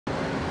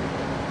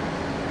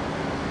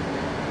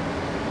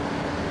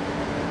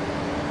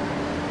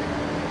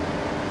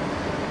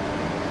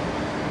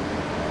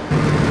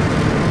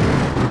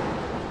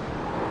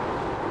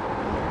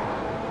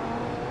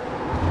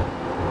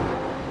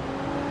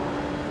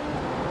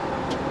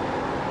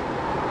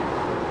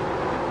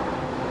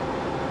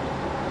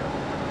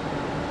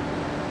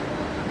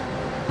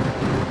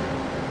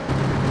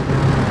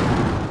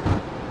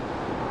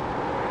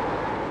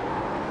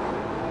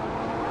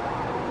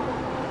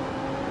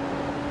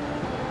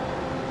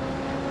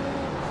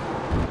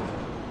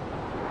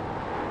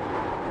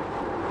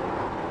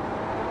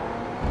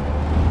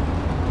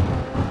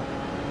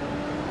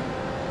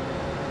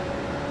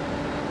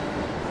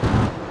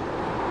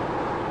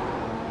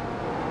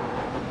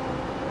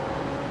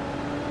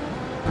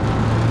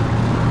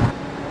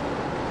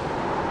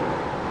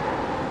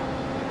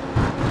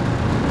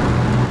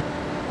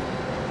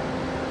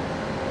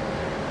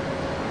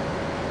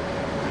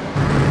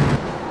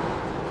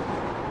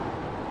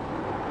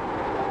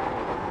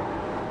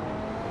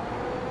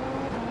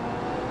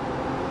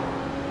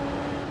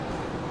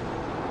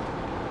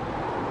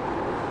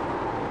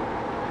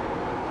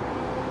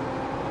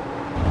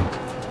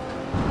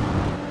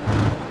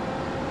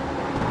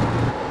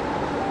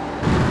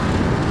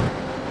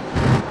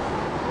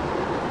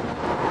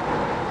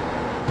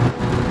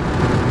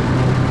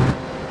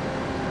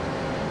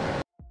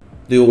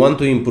Do you want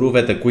to improve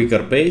at a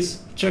quicker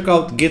pace? Check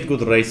out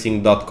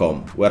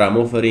GITGUDRacing.com, where I'm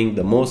offering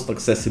the most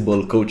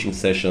accessible coaching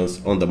sessions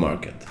on the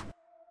market.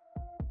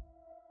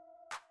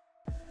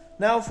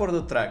 Now for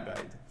the track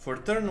guide. For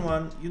turn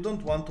 1, you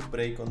don't want to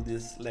brake on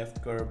this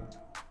left curb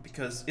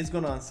because it's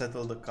gonna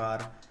unsettle the car.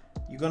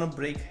 You're gonna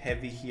brake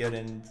heavy here,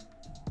 and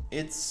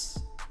it's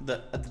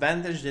the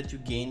advantage that you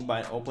gain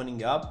by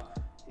opening up.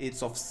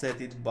 It's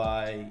offset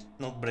by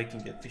not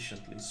braking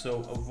efficiently. So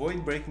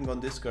avoid braking on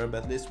this curb,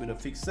 at least with a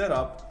fixed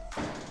setup.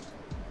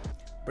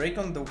 Brake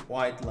on the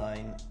white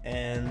line,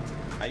 and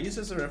I use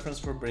as a reference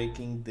for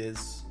braking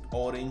this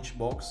orange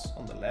box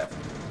on the left.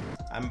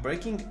 I'm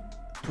braking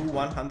to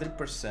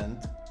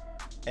 100%,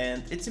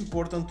 and it's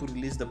important to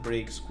release the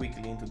brakes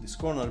quickly into this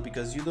corner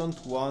because you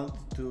don't want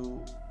to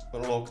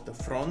lock the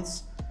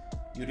fronts.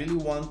 You really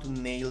want to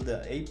nail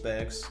the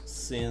apex,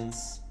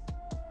 since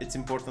it's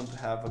important to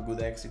have a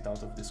good exit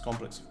out of this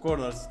complex of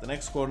corners. The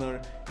next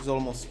corner is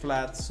almost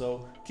flat,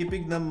 so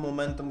keeping the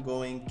momentum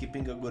going,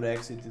 keeping a good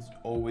exit is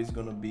always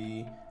gonna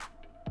be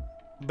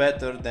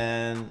better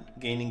than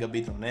gaining a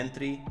bit on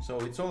entry. So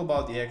it's all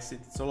about the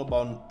exit, it's all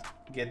about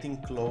getting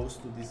close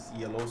to this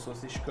yellow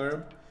sausage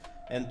curb.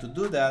 And to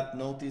do that,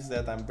 notice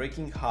that I'm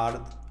braking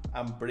hard,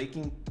 I'm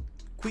braking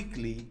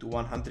quickly to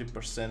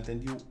 100%,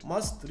 and you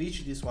must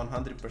reach this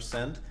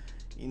 100%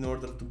 in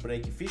order to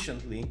brake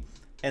efficiently,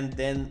 and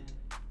then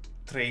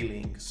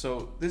trailing.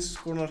 So this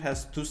corner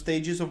has 2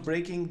 stages of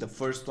braking. The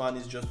first one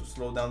is just to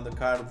slow down the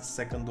car. The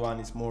second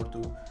one is more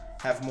to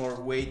have more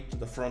weight to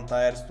the front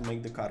tires to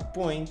make the car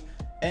point,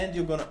 and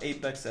you're gonna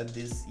apex at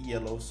this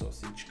yellow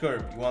sausage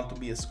curb. You want to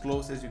be as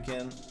close as you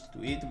can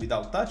to it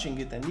without touching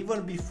it, and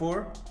even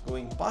before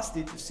going past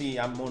it, you see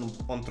I'm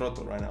on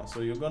throttle right now.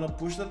 So you're gonna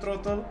push the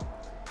throttle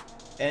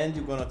and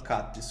you're gonna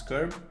cut this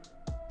curb.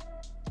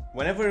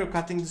 Whenever you're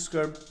cutting this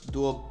curb,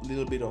 do a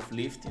little bit of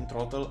lift in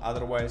throttle,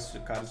 otherwise the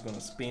car is gonna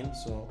spin.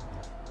 So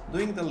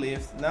doing the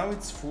lift, now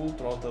it's full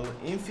throttle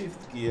in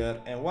 5th gear,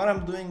 and what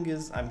I'm doing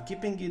is I'm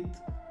keeping it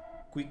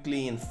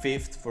quickly in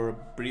 5th for a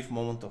brief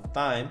moment of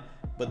time.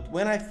 But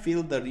when I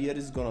feel the rear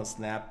is gonna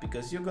snap,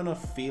 because you're gonna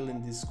feel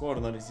in this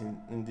corner, is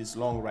in this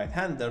long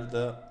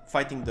right-hander,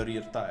 fighting the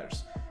rear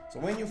tires. So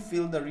when you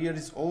feel the rear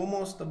is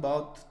almost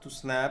about to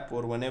snap,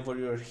 or whenever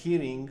you're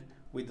hearing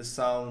with the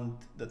sound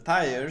the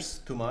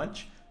tires too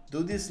much,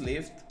 do this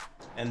lift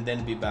and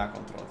then be back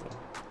on throttle.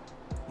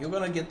 You're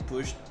gonna get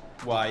pushed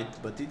wide,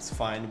 but it's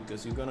fine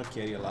because you're gonna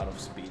carry a lot of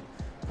speed.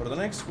 For the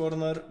next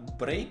corner,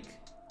 brake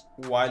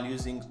while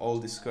using all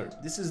this curb.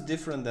 This is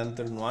different than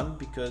turn 1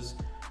 because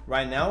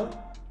right now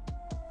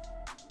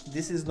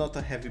this is not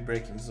a heavy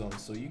braking zone,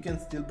 so you can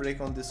still brake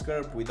on this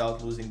curb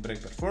without losing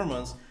brake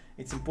performance.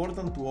 It's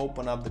important to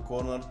open up the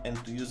corner and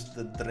to use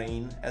the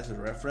drain as a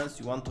reference.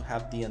 You want to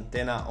have the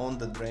antenna on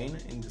the drain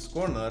in this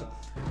corner,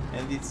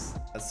 and it's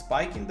a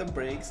spike in the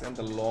brakes and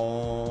a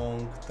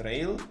long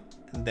trail,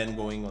 and then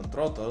going on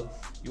throttle.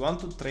 You want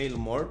to trail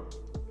more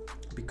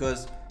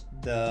because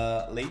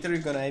the later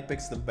you're gonna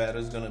apex, the better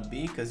it's gonna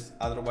be, because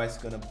otherwise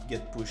it's gonna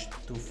get pushed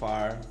too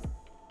far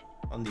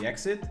on the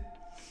exit.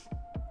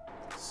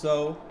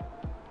 So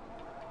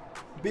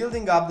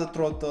building up the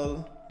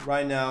throttle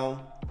right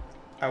now,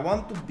 I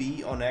want to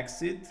be on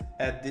exit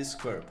at this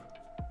curb.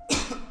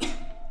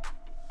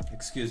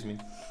 Excuse me.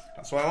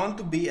 So I want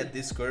to be at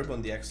this curb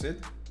on the exit,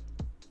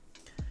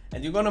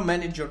 and you're gonna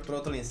manage your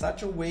throttle in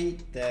such a way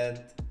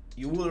that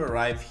you will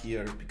arrive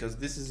here, because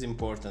this is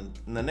important.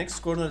 And the next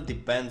corner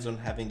depends on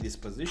having this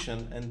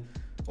position, and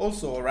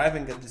also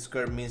arriving at this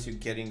curb means you're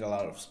getting a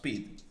lot of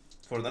speed.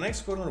 For the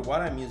next corner,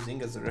 what I'm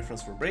using as a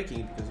reference for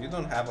braking, because you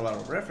don't have a lot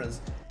of reference,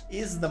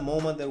 is the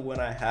moment that when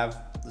I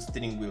have the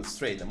steering wheel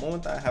straight. The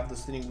moment I have the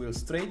steering wheel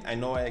straight, I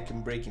know I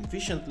can brake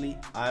efficiently.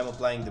 I'm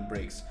applying the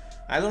brakes.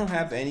 I don't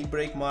have any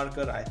brake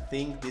marker. I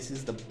think this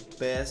is the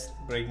best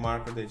brake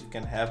marker that you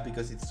can have,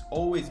 because it's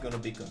always going to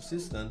be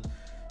consistent,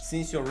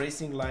 since your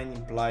racing line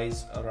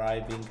implies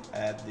arriving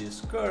at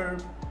this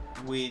curve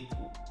with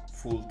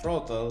full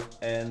throttle,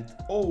 and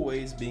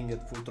always being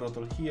at full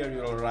throttle here,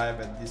 you'll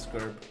arrive at this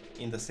curve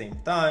in the same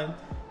time.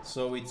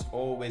 So it's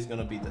always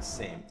gonna be the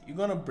same. You're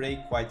gonna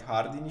brake quite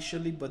hard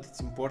initially, but it's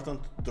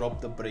important to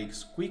drop the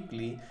brakes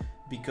quickly,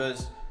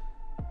 because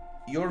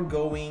you're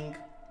going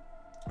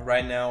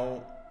right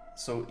now,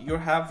 so you're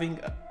having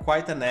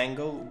quite an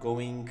angle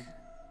going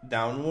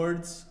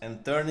downwards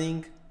and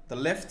turning. The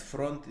left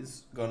front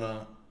is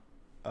gonna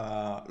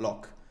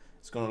lock.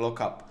 It's gonna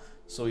lock up.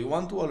 So you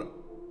want to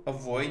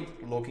avoid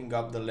locking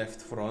up the left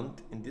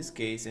front in this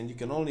case, and you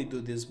can only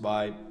do this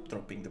by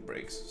dropping the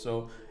brakes.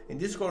 So in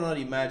this corner,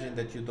 imagine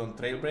that you don't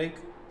trail brake,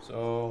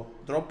 so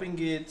dropping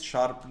it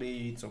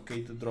sharply, it's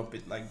okay to drop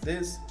it like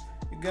this.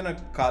 You're gonna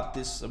cut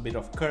this a bit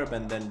of curb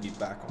and then be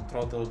back on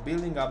throttle,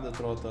 building up the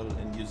throttle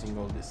and using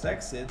all this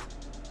exit.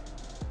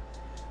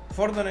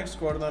 For the next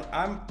corner,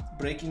 I'm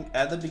braking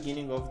at the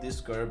beginning of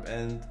this curb,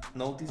 and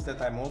notice that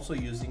I'm also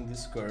using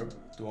this curb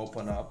to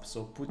open up.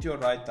 So put your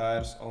right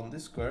tires on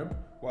this curb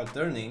while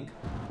turning,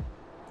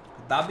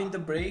 dabbing the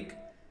brake,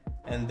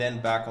 and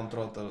then back on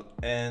throttle.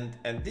 And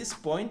at this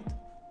point,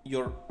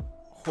 your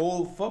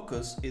whole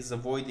focus is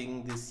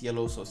avoiding this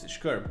yellow sausage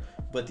curb.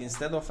 But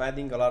instead of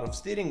adding a lot of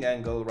steering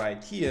angle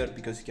right here,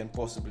 because you can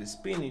possibly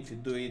spin if you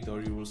do it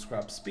or you will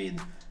scrap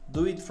speed,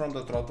 do it from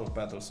the throttle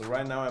pedal. So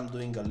right now I'm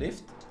doing a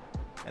lift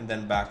and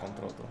then back on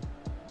throttle.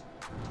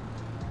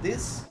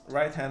 This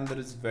right-hander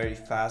is very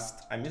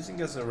fast. I'm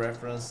using as a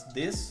reference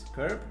this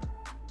curb,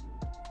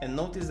 and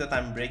notice that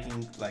I'm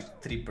braking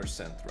like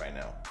 3% right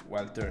now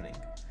while turning.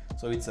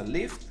 So it's a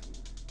lift,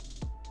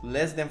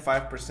 less than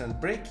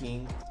 5%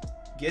 braking,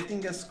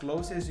 getting as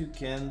close as you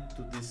can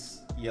to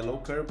this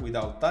yellow curb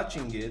without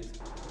touching it,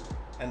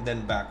 and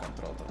then back on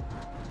throttle.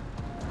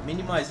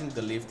 Minimizing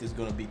the lift is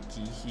gonna be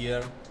key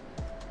here.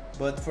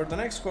 But for the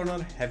next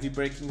corner, heavy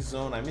braking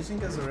zone, I'm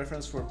using as a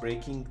reference for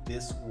braking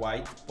this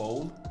white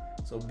pole.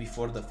 So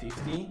before the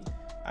 50,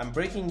 I'm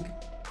braking,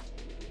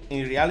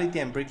 in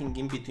reality I'm braking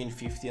in between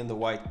 50 and the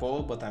white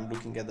pole, but I'm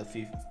looking at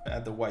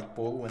the white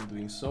pole when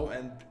doing so.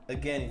 And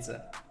again, it's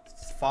a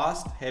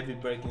fast, heavy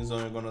braking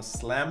zone. You're gonna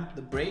slam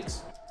the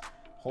brakes,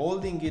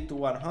 holding it to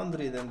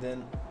 100 and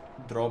then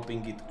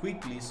dropping it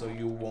quickly so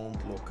you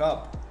won't lock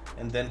up,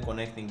 and then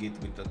connecting it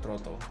with the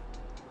throttle.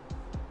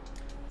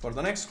 For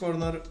the next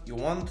corner, you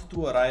want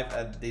to arrive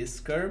at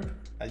this curb.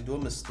 I do a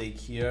mistake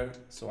here,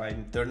 so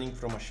I'm turning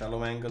from a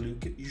shallow angle.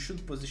 You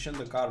should position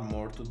the car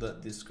more to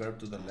this curb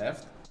to the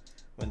left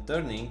when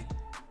turning,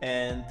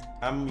 and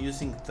I'm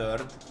using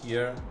third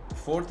here.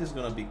 Fourth is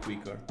gonna be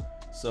quicker.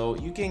 So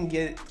you can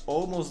get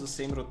almost the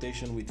same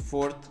rotation with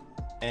fourth,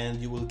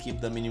 and you will keep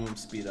the minimum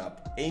speed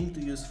up. Aim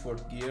to use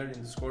fourth gear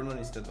in this corner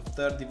instead of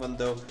third, even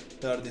though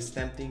third is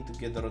tempting to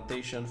get the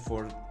rotation,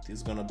 fourth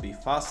is gonna be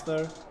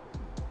faster.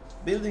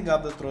 Building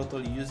up the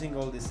throttle using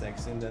all this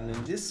accent, and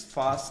in this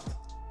fast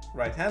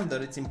right-hander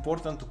it's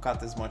important to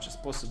cut as much as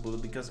possible,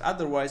 because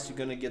otherwise you're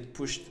gonna get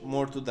pushed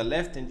more to the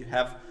left and you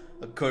have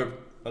a curb,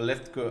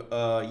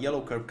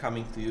 yellow curb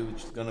coming to you,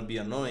 which is gonna be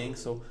annoying.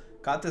 So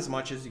cut as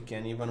much as you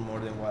can, even more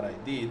than what I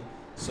did,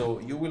 so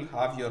you will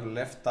have your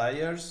left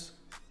tires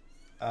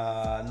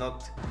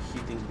not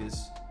hitting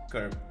this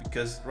curb,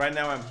 because right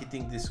now I'm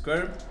hitting this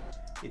curb.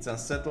 It's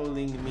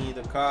unsettling me,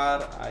 the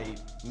car. I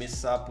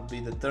miss up a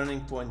bit the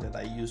turning point, and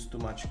I use too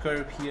much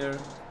curb here,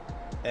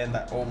 and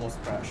I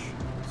almost crash.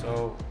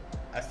 So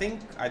I think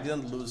I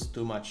didn't lose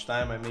too much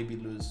time. I maybe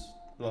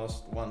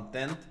lost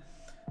 1/10,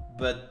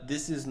 but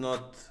this is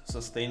not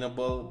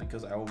sustainable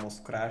because I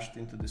almost crashed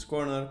into this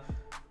corner.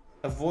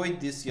 Avoid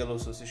this yellow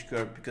sausage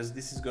curb, because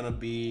this is gonna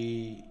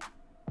be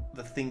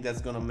the thing that's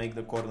gonna make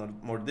the corner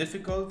more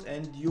difficult,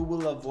 and you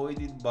will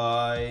avoid it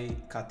by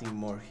cutting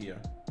more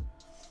here.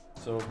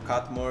 So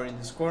cut more in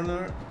this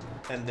corner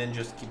and then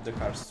just keep the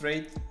car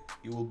straight.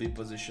 You will be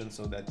positioned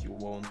so that you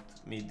won't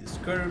meet this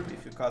curb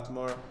if you cut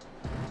more.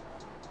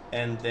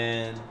 And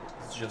then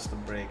it's just a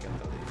brake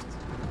and a lift.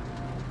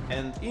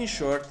 And in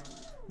short,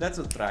 that's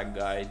a track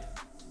guide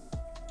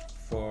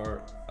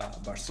for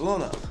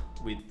Barcelona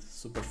with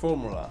Super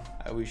Formula.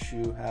 I wish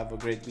you have a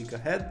great week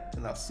ahead,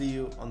 and I'll see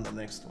you on the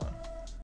next one.